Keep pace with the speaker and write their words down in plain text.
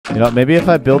You know, maybe if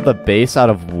I build the base out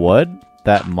of wood,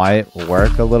 that might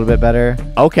work a little bit better.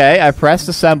 Okay, I pressed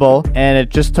assemble, and it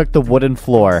just took the wooden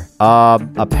floor.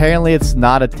 Apparently it's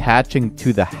not attaching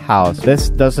to the house. This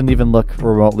doesn't even look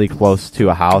remotely close to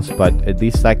a house, but at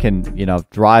least I can, you know,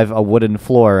 drive a wooden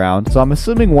floor around. So I'm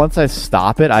assuming once I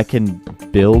stop it, I can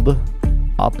build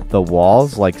up the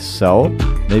walls like so.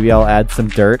 Maybe I'll add some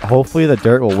dirt. Hopefully the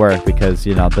dirt will work because,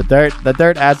 you know, the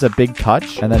dirt adds a big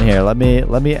touch. And then here, let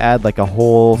me add like a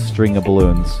whole string of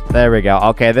balloons. There we go.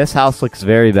 Okay, this house looks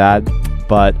very bad,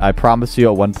 but I promise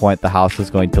you at one point the house is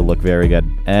going to look very good.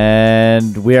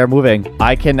 And we are moving.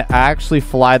 I can actually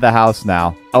fly the house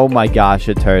now. Oh my gosh,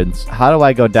 it turns. How do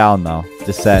I go down though?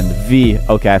 Descend. V.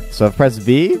 Okay, so if I press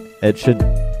V, it should...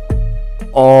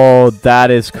 Oh, that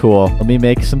is cool. Let me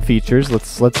make some features.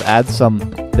 Let's add some.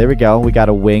 There we go. We got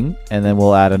a wing, and then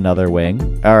we'll add another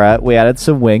wing. All right, we added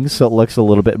some wings, so it looks a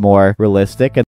little bit more realistic.